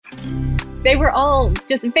They were all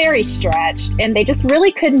just very stretched, and they just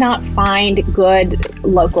really could not find good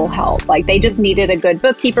local help. Like, they just needed a good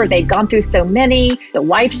bookkeeper. They'd gone through so many. The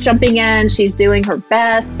wife's jumping in. She's doing her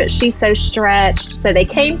best, but she's so stretched. So they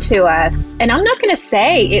came to us. And I'm not going to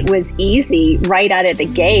say it was easy right out of the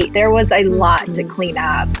gate. There was a lot to clean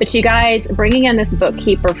up. But you guys, bringing in this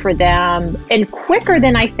bookkeeper for them, and quicker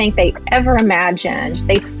than I think they ever imagined,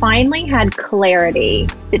 they finally had clarity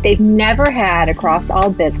that they've never had across all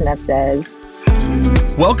businesses.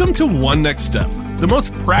 Welcome to One Next Step, the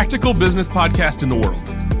most practical business podcast in the world.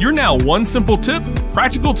 You're now one simple tip,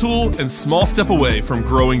 practical tool, and small step away from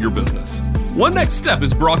growing your business. One Next Step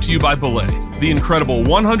is brought to you by Belay, the incredible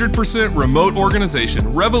 100% remote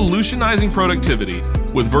organization revolutionizing productivity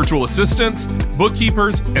with virtual assistants,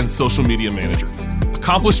 bookkeepers, and social media managers.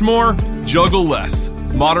 Accomplish more, juggle less.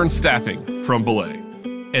 Modern staffing from Belay.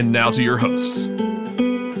 And now to your hosts.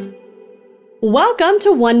 Welcome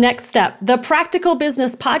to One Next Step, the practical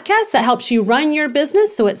business podcast that helps you run your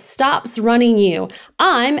business so it stops running you.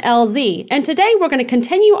 I'm LZ, and today we're going to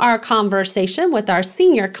continue our conversation with our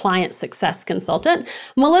senior client success consultant,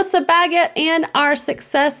 Melissa Baggett, and our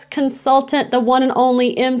success consultant, the one and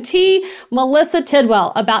only MT, Melissa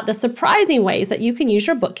Tidwell, about the surprising ways that you can use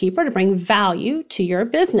your bookkeeper to bring value to your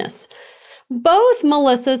business. Both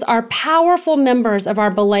Melissas are powerful members of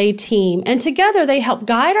our Belay team, and together they help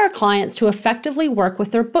guide our clients to effectively work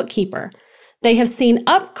with their bookkeeper. They have seen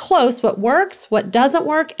up close what works, what doesn't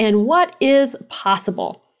work, and what is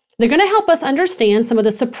possible. They're going to help us understand some of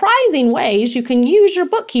the surprising ways you can use your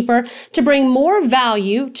bookkeeper to bring more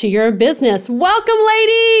value to your business. Welcome,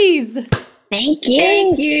 ladies! Thank you.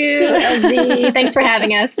 Thank you, LZ. Thanks for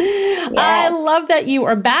having us. Yeah. I love that you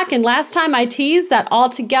are back. And last time I teased that all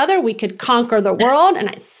together we could conquer the world, and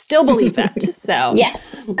I still believe it. So yes,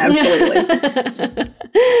 absolutely.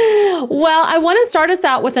 Well, I want to start us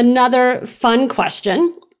out with another fun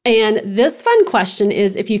question. And this fun question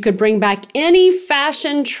is, if you could bring back any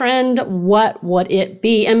fashion trend, what would it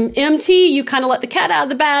be? And MT, you kind of let the cat out of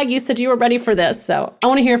the bag. You said you were ready for this. So I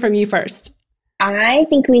want to hear from you first. I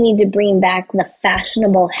think we need to bring back the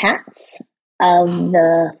fashionable hats of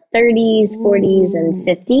the 30s, 40s, and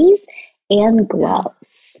 50s, and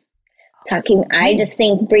gloves. I just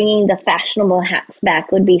think bringing the fashionable hats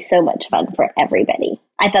back would be so much fun for everybody.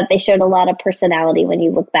 I thought they showed a lot of personality when you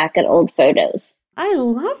look back at old photos. I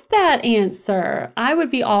love that answer. I would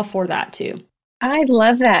be all for that too. I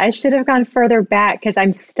love that. I should have gone further back because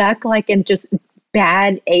I'm stuck like in just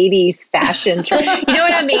bad 80s fashion trend. You know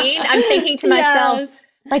what I mean? I'm thinking to myself, yes.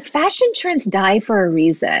 Like, fashion trends die for a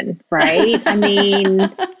reason, right? I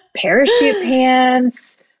mean, parachute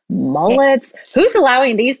pants, mullets. Who's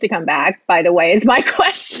allowing these to come back, by the way, is my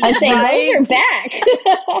question. I'd say those are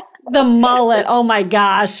back. The mullet. Oh my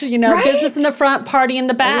gosh. You know, right? Business in the front, party in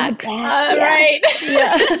the back. Right.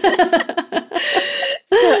 Yeah.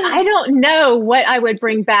 So I don't know what I would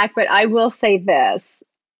bring back, but I will say this.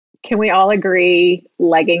 Can we all agree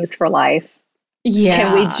leggings for life? Yeah.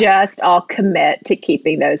 Can we just all commit to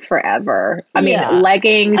keeping those forever? I mean,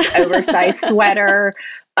 leggings, oversized sweater,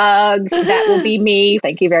 Uggs, that will be me.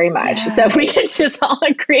 Thank you very much. Yes. So if we can just all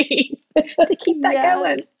agree to keep that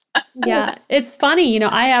going. Yeah, it's funny. You know,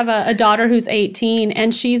 I have a daughter who's 18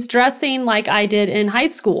 and she's dressing like I did in high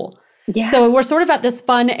school. Yes. So we're sort of at this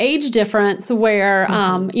fun age difference where,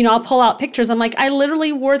 you know, I'll pull out pictures. I'm like, I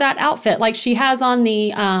literally wore that outfit. Like she has on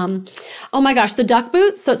the, oh my gosh, the duck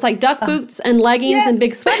boots. So it's like duck boots and leggings and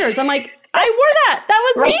big sweaters. I'm like, I wore that.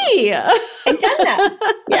 That was me. I've done that.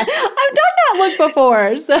 Yeah. I've done that look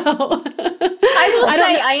before. So I will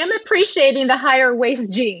say I am appreciating the higher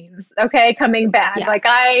waist jeans. Okay. Coming back. Yes. Like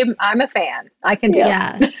I'm a fan. I can do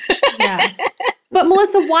it. Yes. But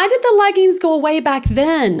Melissa, why did the leggings go away back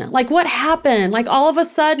then? Like what happened? Like all of a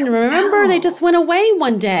sudden, remember they just went away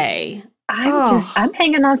one day. I'm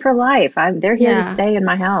hanging on for life. They're here to stay in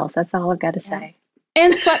my house. That's all I've got to say.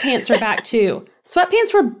 And sweatpants are back too.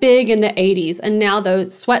 Sweatpants were big in the 80s, and now the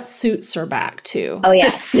sweatsuits are back too. Oh, yeah.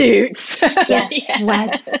 The suits. Yes.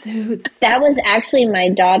 Sweatsuits. That was actually my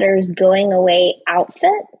daughter's going away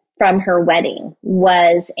outfit from her wedding.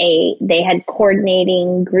 They had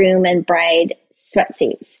coordinating groom and bride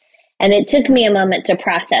sweatsuits. And it took me a moment to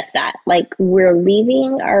process that. Like, we're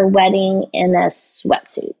leaving our wedding in a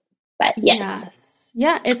sweatsuit. But yes.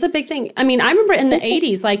 Yeah, it's a big thing. I mean, I remember in the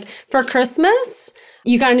 80s, like for Christmas,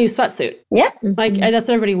 you got a new sweatsuit. Yeah. Like that's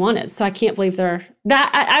what everybody wanted. So I can't believe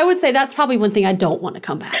I would say that's probably one thing I don't want to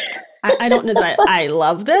come back. I don't know that I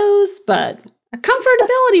love those, but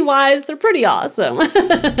comfortability wise, they're pretty awesome.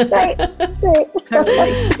 That's right.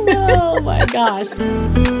 Totally. Oh my gosh.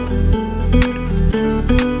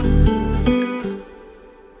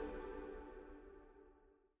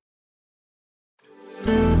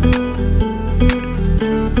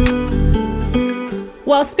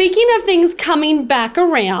 Well, speaking of things coming back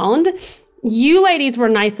around, you ladies were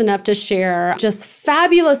nice enough to share just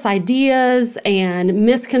fabulous ideas and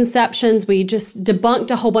misconceptions. We just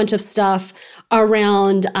debunked a whole bunch of stuff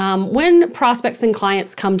around when prospects and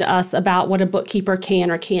clients come to us about what a bookkeeper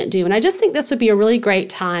can or can't do. And I just think this would be a really great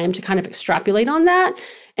time to kind of extrapolate on that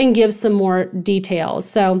and give some more details.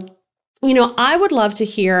 So, I would love to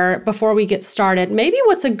hear, before we get started, maybe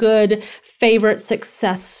what's a good favorite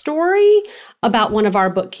success story about one of our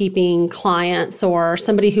bookkeeping clients or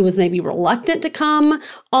somebody who was maybe reluctant to come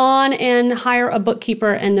on and hire a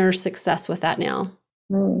bookkeeper and their success with that now.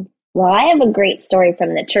 Well, I have a great story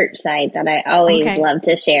from the church side that I always love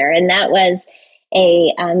to share. And that was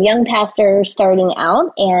a young pastor starting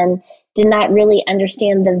out and did not really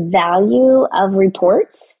understand the value of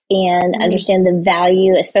reports and understand the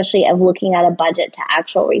value, especially of looking at a budget to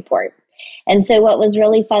actual report. And so what was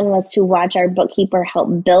really fun was to watch our bookkeeper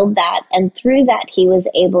help build that. And through that, he was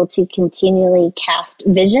able to continually cast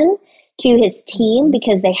vision to his team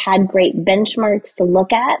because they had great benchmarks to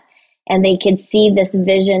look at and they could see this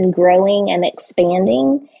vision growing and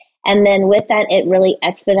expanding. And then with that, it really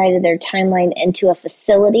expedited their timeline into a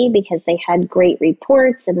facility because they had great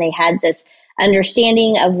reports and they had this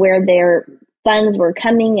understanding of where their funds were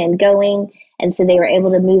coming and going. And so they were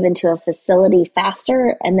able to move into a facility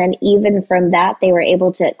faster. And then even from that, they were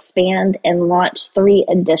able to expand and launch 3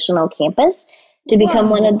 additional campuses to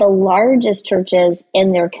become one of the largest churches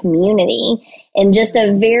in their community in just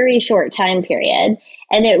a very short time period.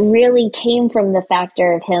 And it really came from the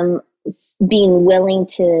factor of him being willing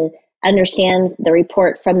to understand the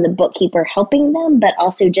report from the bookkeeper helping them, but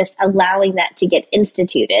also just allowing that to get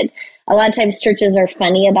instituted. A lot of times churches are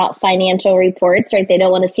funny about financial reports, right? They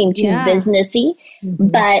don't want to seem too businessy,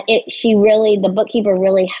 but the bookkeeper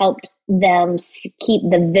really helped them keep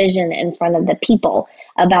the vision in front of the people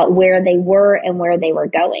about where they were and where they were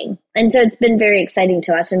going. And so it's been very exciting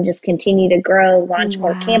to watch them just continue to grow, launch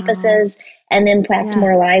more campuses, and impact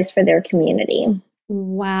more lives for their community.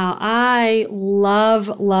 Wow. I love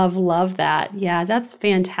that. Yeah, that's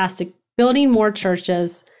fantastic. Building more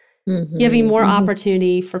churches, giving more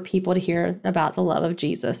opportunity for people to hear about the love of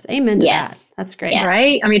Jesus. Amen to that. That's great. Yes.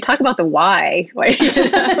 Right? I mean, talk about the why.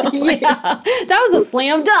 That was a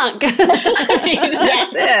slam dunk. I mean,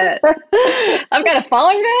 that's it. I've got to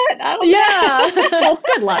follow that? I don't know.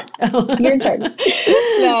 Good luck. Your turn.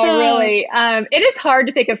 No, really. It is hard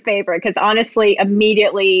to pick a favorite because honestly,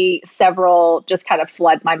 immediately several just kind of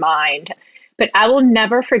flood my mind. But I will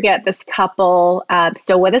never forget this couple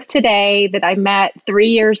still with us today that I met 3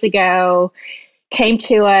 years ago, came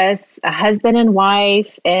to us, a husband and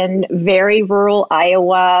wife in very rural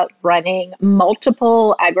Iowa, running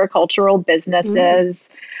multiple agricultural businesses,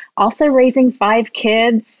 also raising 5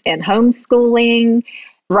 kids and homeschooling.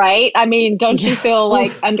 Right? I mean, don't you feel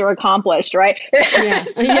like underaccomplished, right?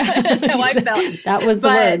 Yes. That's how I felt. That was the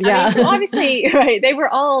word, I mean, so obviously, right, they were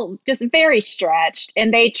all just very stretched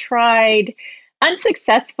and they tried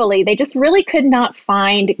unsuccessfully. They just really could not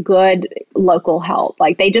find good local help.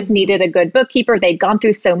 Like they just needed a good bookkeeper. They'd gone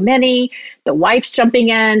through so many. The wife's jumping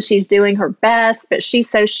in. She's doing her best, but she's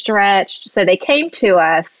so stretched. So they came to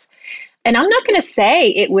us. And I'm not going to say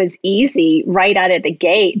it was easy right out of the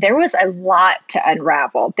gate. There was a lot to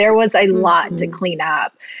unravel. There was a lot to clean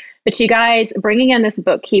up. But you guys, bringing in this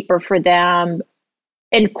bookkeeper for them,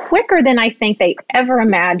 and quicker than I think they ever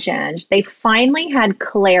imagined, they finally had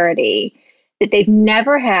clarity that they've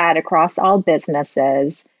never had across all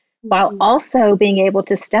businesses, while also being able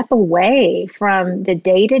to step away from the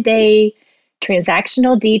day-to-day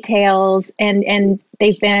transactional details, and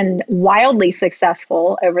they've been wildly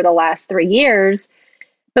successful over the last 3 years.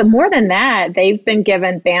 But more than that, they've been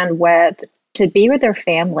given bandwidth to be with their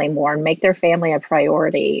family more and make their family a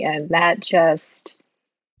priority. And I just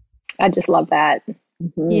love that.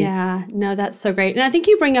 Yeah, no, that's so great. And I think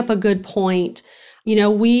you bring up a good point.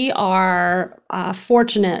 We are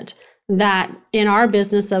fortunate that in our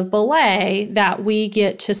business of Belay, that we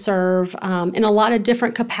get to serve in a lot of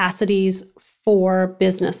different capacities for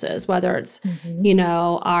businesses, whether it's,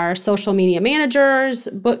 our social media managers,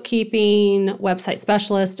 bookkeeping, website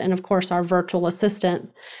specialists, and of course, our virtual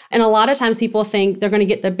assistants. And a lot of times people think they're going to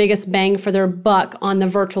get the biggest bang for their buck on the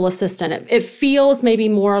virtual assistant. It feels maybe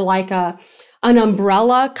more like an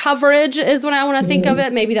umbrella coverage is what I want to think of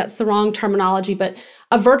it. Maybe that's the wrong terminology, but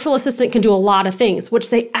a virtual assistant can do a lot of things, which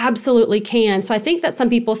they absolutely can. So I think that some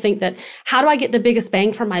people think that, how do I get the biggest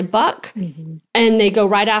bang for my buck? And they go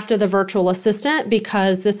right after the virtual assistant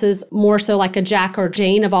because this is more so like a Jack or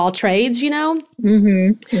Jane of all trades,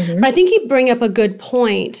 But I think you bring up a good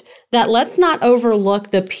point that let's not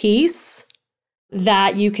overlook the piece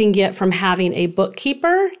that you can get from having a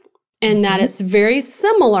bookkeeper, and that it's very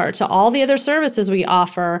similar to all the other services we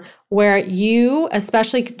offer, where you,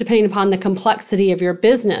 especially depending upon the complexity of your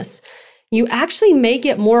business, you actually may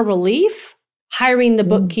get more relief hiring the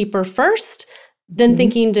bookkeeper first than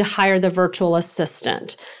thinking to hire the virtual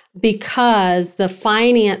assistant, because the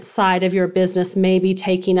finance side of your business may be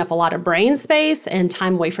taking up a lot of brain space and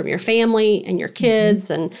time away from your family and your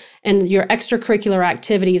kids and your extracurricular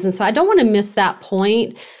activities. And so I don't want to miss that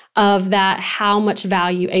point of that, how much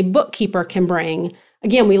value a bookkeeper can bring.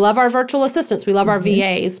 Again, we love our virtual assistants, we love our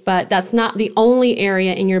VAs, but that's not the only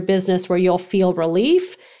area in your business where you'll feel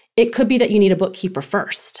relief. It could be that you need a bookkeeper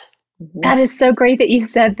first. That is so great that you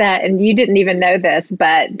said that. And you didn't even know this,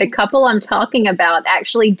 but the couple I'm talking about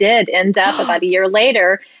actually did end up about a year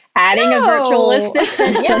later adding a virtual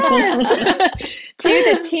assistant to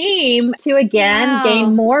the team to again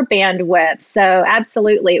gain more bandwidth. So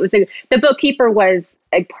absolutely. The bookkeeper was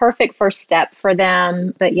a perfect first step for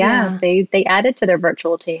them. But they added to their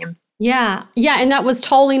virtual team. Yeah. And that was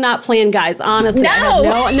totally not planned, guys. Honestly, I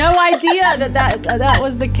had no idea that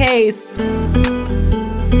was the case.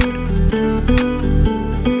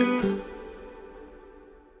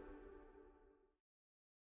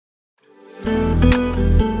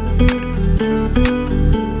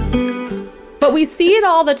 But we see it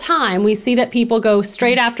all the time. We see that people go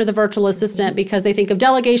straight after the virtual assistant because they think of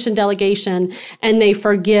delegation, and they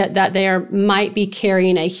forget that they might be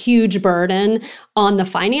carrying a huge burden on the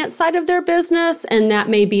finance side of their business. And that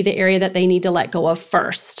may be the area that they need to let go of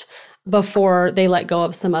first before they let go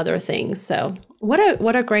of some other things. So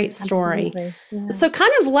what a great story. Yeah. So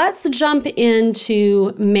kind of let's jump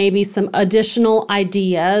into maybe some additional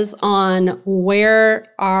ideas on where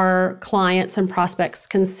our clients and prospects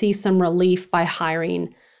can see some relief by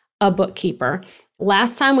hiring a bookkeeper.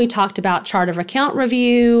 Last time we talked about chart of account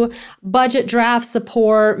review, budget draft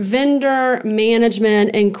support, vendor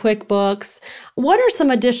management, and QuickBooks. What are some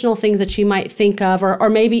additional things that you might think of, or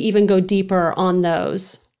maybe even go deeper on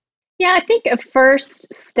those? Yeah, I think a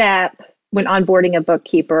first step when onboarding a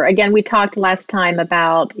bookkeeper, again, we talked last time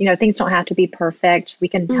about, things don't have to be perfect. We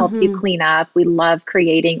can help you clean up. We love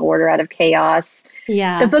creating order out of chaos.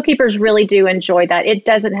 Yeah. The bookkeepers really do enjoy that. It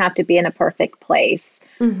doesn't have to be in a perfect place.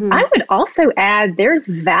 I would also add there's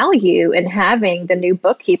value in having the new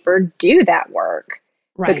bookkeeper do that work.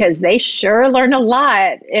 Right. Because they sure learn a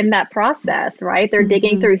lot in that process, right? They're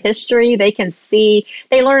digging through history.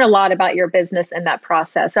 They learn a lot about your business in that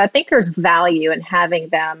process. So I think there's value in having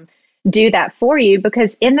them do that for you,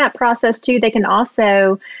 because in that process too, they can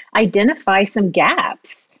also identify some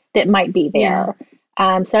gaps that might be there.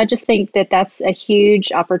 Yeah. So I just think that that's a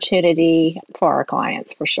huge opportunity for our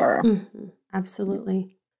clients for sure.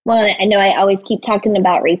 Absolutely. Well, I know I always keep talking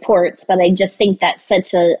about reports, but I just think that's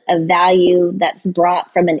such a value that's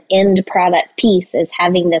brought from an end product piece, is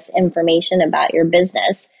having this information about your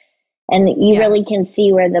business. And you really can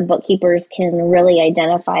see where the bookkeepers can really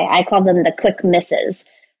identify. I call them the quick misses,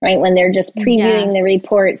 right? When they're just previewing the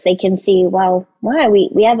reports, they can see, well, why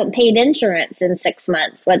we haven't paid insurance in 6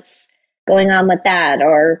 months. What's going on with that?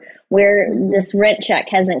 Or where this rent check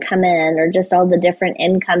hasn't come in, or just all the different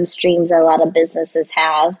income streams that a lot of businesses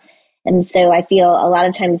have. And so I feel a lot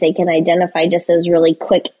of times they can identify just those really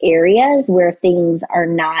quick areas where things are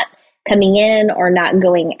not coming in or not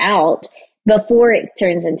going out before it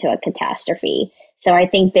turns into a catastrophe. So I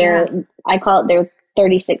think I call it their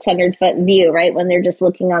 3,600 foot view, right? When they're just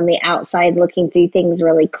looking on the outside, looking through things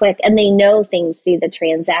really quick, and they know things through the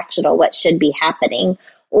transactional, what should be happening.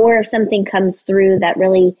 Or if something comes through that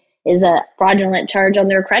really is a fraudulent charge on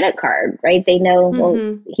their credit card, right? They know,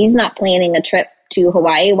 well, he's not planning a trip to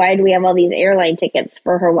Hawaii. Why do we have all these airline tickets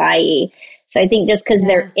for Hawaii? So I think just because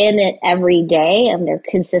they're in it every day and they're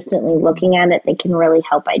consistently looking at it, they can really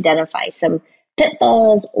help identify some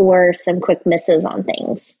pitfalls or some quick misses on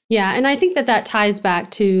things. Yeah. And I think that ties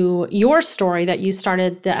back to your story that you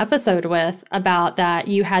started the episode with, about that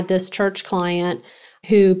you had this church client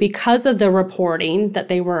who, because of the reporting that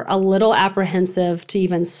they were a little apprehensive to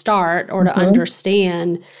even start or to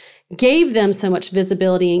understand, gave them so much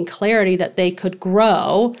visibility and clarity that they could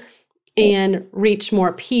grow and reach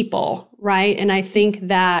more people, right? And I think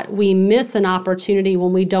that we miss an opportunity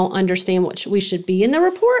when we don't understand what we should be in the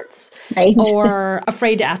reports, right? Or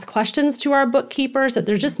afraid to ask questions to our bookkeepers, that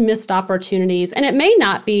there's just missed opportunities. And it may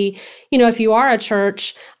not be, if you are a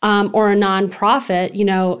church or a nonprofit,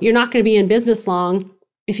 you're not going to be in business long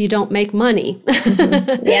if you don't make money.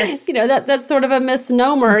 Yes. That's sort of a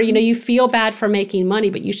misnomer. You feel bad for making money,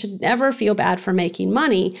 but you should never feel bad for making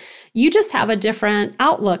money. You just have a different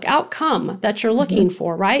outcome that you're looking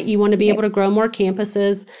for, right? You want to be able to grow more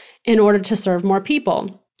campuses in order to serve more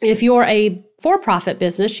people. If you're a for-profit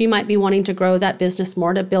business, you might be wanting to grow that business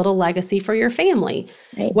more to build a legacy for your family,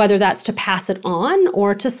 whether that's to pass it on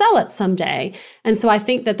or to sell it someday. And so I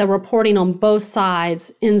think that the reporting on both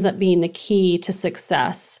sides ends up being the key to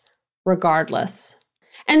success regardless.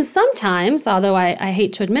 And sometimes, although I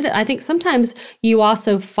hate to admit it, I think sometimes you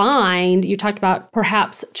also find, you talked about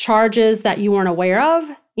perhaps charges that you weren't aware of.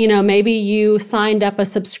 Maybe you signed up a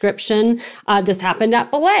subscription. This happened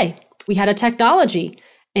at Belay. We had a technology.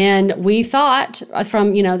 And we thought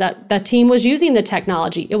from, that team was using the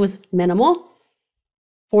technology. It was minimal,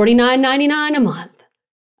 $49.99 a month.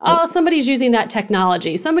 Oh, somebody's using that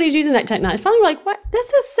technology. Finally, we're like, what? This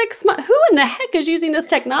is 6 months. Who in the heck is using this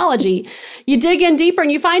technology? You dig in deeper and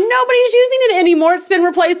you find nobody's using it anymore. It's been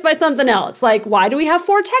replaced by something else. Like, why do we have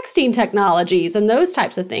 4 texting technologies and those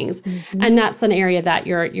types of things? And that's an area that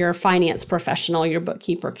your finance professional, your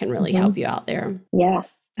bookkeeper can really help you out there. Yes.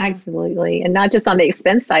 Absolutely. And not just on the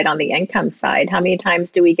expense side, on the income side. How many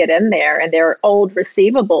times do we get in there and there are old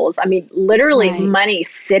receivables? I mean, literally money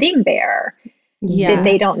sitting there that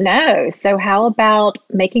they don't know. So how about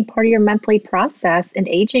making part of your monthly process an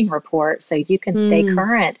aging report so you can stay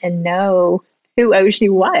current and know who owes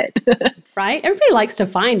you what? Right? Everybody likes to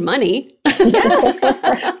find money. Yes.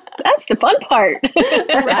 That's the fun part.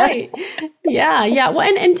 Right. Yeah. Well,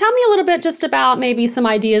 and tell me a little bit just about maybe some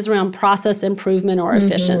ideas around process improvement or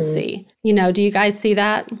efficiency. Do you guys see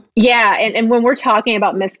that? Yeah. And when we're talking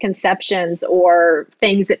about misconceptions or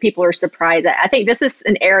things that people are surprised at, I think this is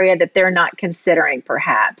an area that they're not considering,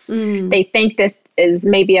 perhaps. They think this is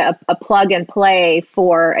maybe a plug and play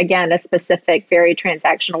for, again, a specific, very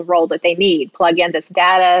transactional role that they need. Plug in this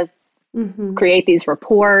data, create these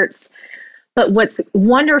reports. But what's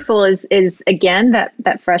wonderful is again,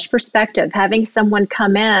 that fresh perspective, having someone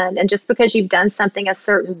come in, and just because you've done something a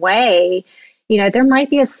certain way, there might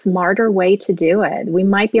be a smarter way to do it. We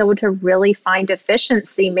might be able to really find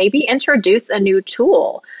efficiency, maybe introduce a new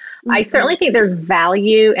tool. I certainly think there's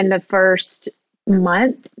value in the first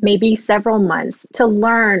month, maybe several months, to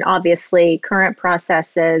learn, obviously, current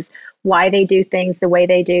processes, why they do things the way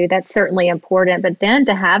they do. That's certainly important. But then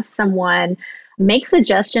to have someone make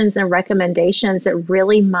suggestions and recommendations that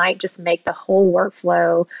really might just make the whole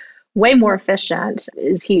workflow way more efficient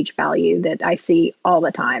is huge value that I see all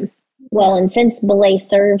the time. Well, and since Belay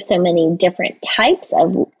serves so many different types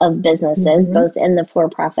of businesses, both in the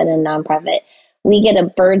for-profit and nonprofit, we get a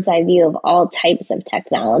bird's eye view of all types of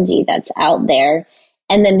technology that's out there.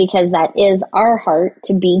 And then because that is our heart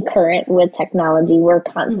to be current with technology, we're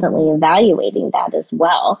constantly evaluating that as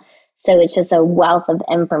well. So it's just a wealth of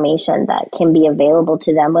information that can be available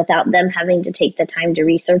to them without them having to take the time to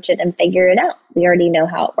research it and figure it out. We already know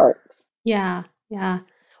how it works. Yeah.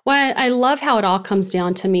 Well, I love how it all comes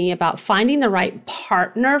down to me about finding the right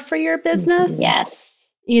partner for your business. Yes.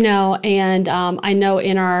 And I know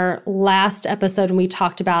in our last episode, when we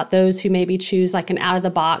talked about those who maybe choose like an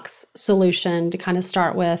out-of-the-box solution to kind of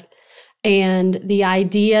start with, and the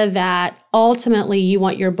idea that ultimately you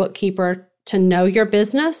want your bookkeeper to know your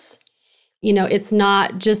business. It's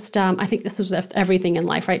not just, I think this is everything in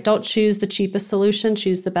life, right? Don't choose the cheapest solution,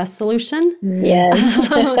 choose the best solution. Yes.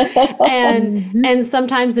 And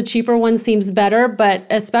sometimes the cheaper one seems better, but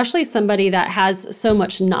especially somebody that has so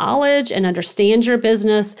much knowledge and understands your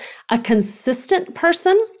business, a consistent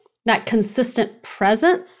person, that consistent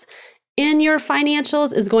presence in your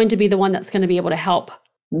financials is going to be the one that's going to be able to help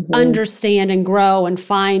understand and grow and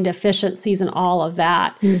find efficiencies and all of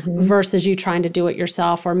that versus you trying to do it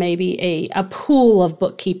yourself, or maybe a pool of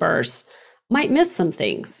bookkeepers might miss some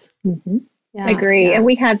things. Yeah, I agree. Yeah. And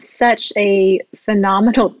we have such a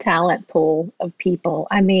phenomenal talent pool of people.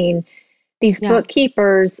 I mean, these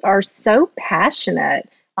bookkeepers are so passionate,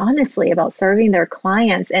 honestly, about serving their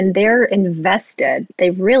clients, and they're invested.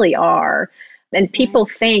 They really are. And people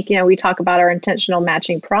think, we talk about our intentional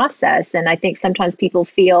matching process. And I think sometimes people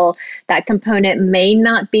feel that component may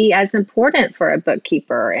not be as important for a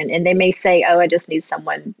bookkeeper. And they may say, I just need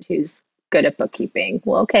someone who's good at bookkeeping.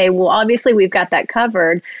 Well, okay, obviously we've got that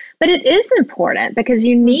covered. But it is important because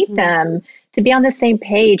you need them to be on the same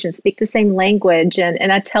page and speak the same language.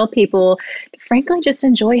 And I tell people, frankly, just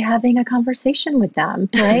enjoy having a conversation with them,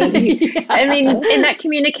 right? I mean, and that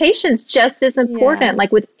communication is just as important.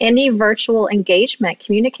 Like with any virtual engagement,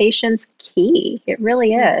 communication's key. It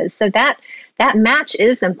really is. So that match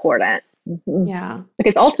is important. Yeah.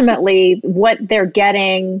 Because ultimately what they're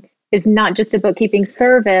getting is not just a bookkeeping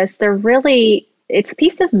service. It's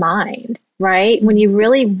peace of mind, right? When you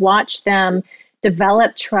really watch them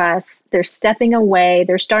develop trust, they're stepping away,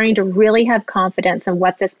 they're starting to really have confidence in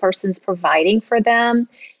what this person's providing for them.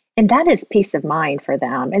 And that is peace of mind for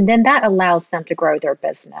them. And then that allows them to grow their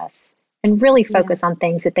business and really focus on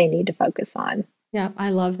things that they need to focus on. Yeah, I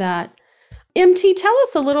love that. MT, tell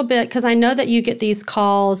us a little bit, because I know that you get these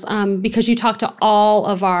calls because you talk to all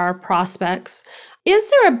of our prospects. Is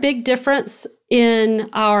there a big difference in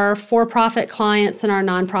our for-profit clients and our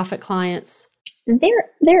nonprofit clients?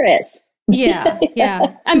 There is.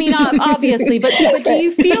 Yeah. I mean, obviously, but do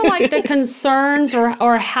you feel like the concerns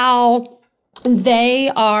or how they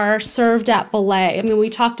are served at Belay? I mean, we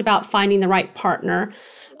talked about finding the right partner.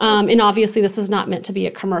 And obviously, this is not meant to be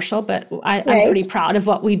a commercial, but I'm pretty proud of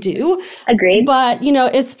what we do. Agreed. But,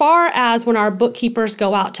 as far as when our bookkeepers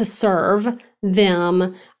go out to serve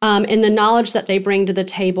them and the knowledge that they bring to the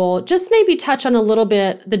table, just maybe touch on a little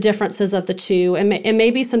bit the differences of the two and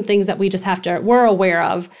maybe some things that we're aware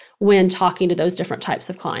of when talking to those different types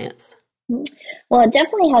of clients. Well, it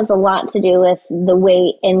definitely has a lot to do with the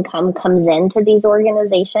way income comes into these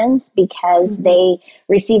organizations, because they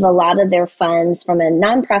receive a lot of their funds from a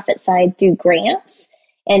nonprofit side through grants,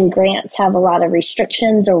 and grants have a lot of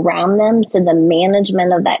restrictions around them. So the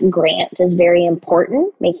management of that grant is very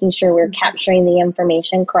important, making sure we're capturing the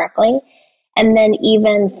information correctly. And then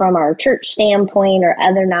even from our church standpoint or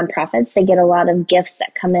other nonprofits, they get a lot of gifts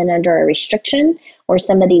that come in under a restriction, or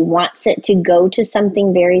somebody wants it to go to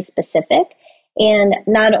something very specific. And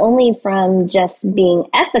not only from just being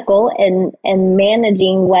ethical and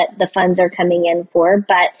managing what the funds are coming in for,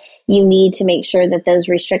 but you need to make sure that those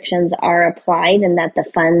restrictions are applied and that the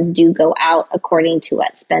funds do go out according to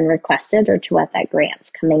what's been requested or to what that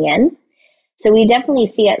grant's coming in. So we definitely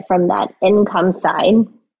see it from that income side,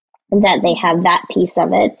 that they have that piece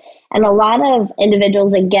of it. And a lot of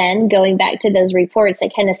individuals, again, going back to those reports, they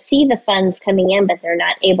kind of see the funds coming in, but they're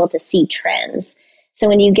not able to see trends. So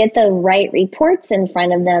when you get the right reports in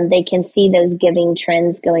front of them, they can see those giving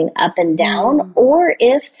trends going up and down, or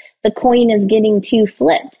if the coin is getting too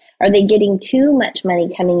flipped. Are they getting too much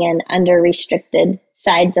money coming in under restricted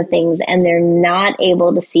sides of things, and they're not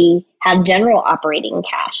able to have general operating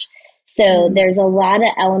cash? So there's a lot of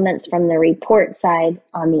elements from the report side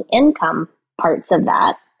on the income parts of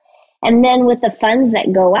that. And then with the funds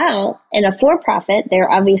that go out in a for-profit,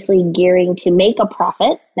 they're obviously gearing to make a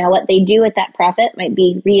profit. Now, what they do with that profit might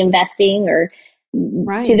be reinvesting or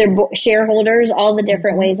to their shareholders, all the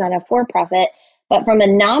different ways on a for-profit. But from a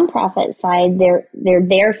nonprofit side, they're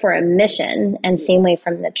there for a mission, and same way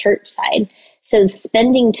from the church side. So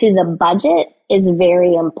spending to the budget is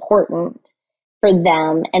very important for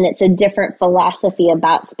them, and it's a different philosophy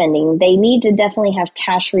about spending. They need to definitely have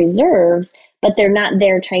cash reserves, but they're not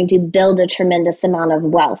there trying to build a tremendous amount of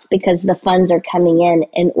wealth, because the funds are coming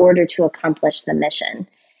in order to accomplish the mission.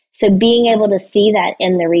 So being able to see that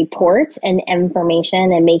in the reports and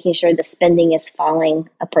information and making sure the spending is falling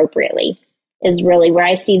appropriately is really where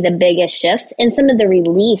I see the biggest shifts, and some of the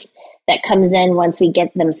relief that comes in once we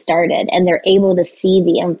get them started and they're able to see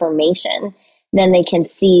the information. Then they can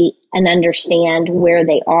see and understand where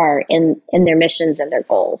they are in their missions and their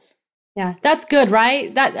goals. Yeah, that's good,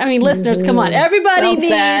 right? Listeners, come on. Everybody needs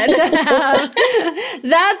to have.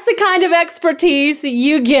 That's the kind of expertise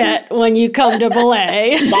you get when you come to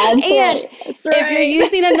Belay. That's right. If you're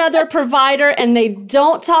using another provider and they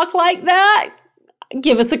don't talk like that,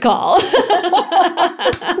 give us a call.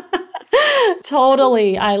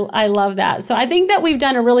 Totally. I love that. So I think that we've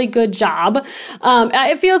done a really good job.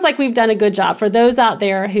 It feels like we've done a good job for those out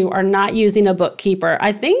there who are not using a bookkeeper.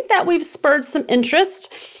 I think that we've spurred some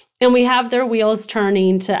interest, and we have their wheels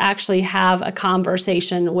turning to actually have a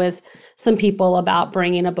conversation with some people about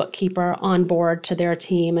bringing a bookkeeper on board to their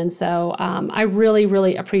team. And so I really,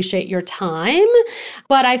 really appreciate your time.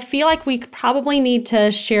 But I feel like we probably need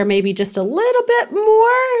to share maybe just a little bit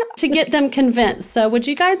more to get them convinced. So would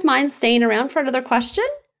you guys mind staying around for another question?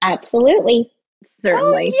 Absolutely.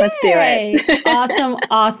 Certainly. Let's do it.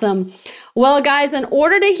 Awesome. Well, guys, in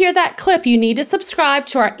order to hear that clip, you need to subscribe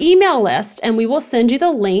to our email list, and we will send you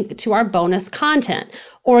the link to our bonus content.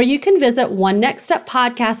 Or you can visit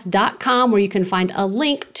onenextsteppodcast.com, where you can find a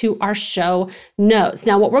link to our show notes.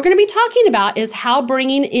 Now, what we're going to be talking about is how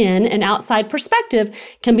bringing in an outside perspective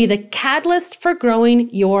can be the catalyst for growing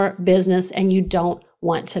your business, and you don't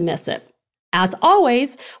want to miss it. As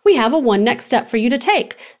always, we have a one next step for you to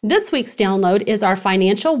take. This week's download is our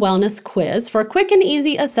financial wellness quiz for a quick and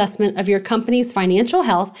easy assessment of your company's financial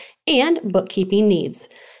health and bookkeeping needs.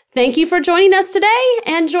 Thank you for joining us today,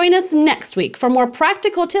 and join us next week for more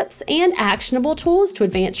practical tips and actionable tools to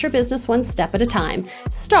advance your business one step at a time.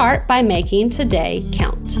 Start by making today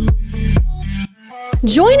count.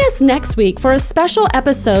 Join us next week for a special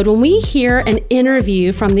episode when we hear an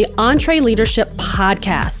interview from the EntreLeadership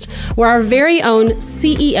Podcast, where our very own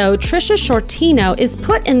CEO, Trisha Shortino, is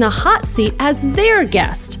put in the hot seat as their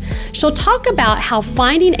guest. She'll talk about how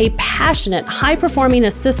finding a passionate, high-performing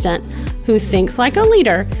assistant who thinks like a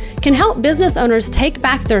leader can help business owners take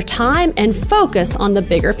back their time and focus on the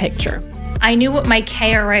bigger picture. I knew what my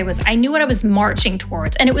KRA was. I knew what I was marching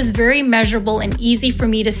towards, and it was very measurable and easy for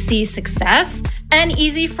me to see success and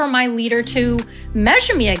easy for my leader to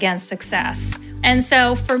measure me against success. And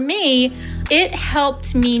so for me, it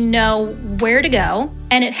helped me know where to go,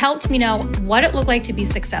 and it helped me know what it looked like to be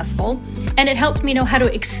successful, and it helped me know how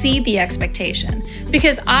to exceed the expectation,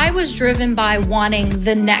 because I was driven by wanting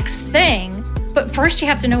the next thing. But first you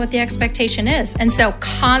have to know what the expectation is. And so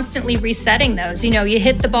constantly resetting those, you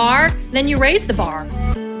hit the bar, then you raise the bar.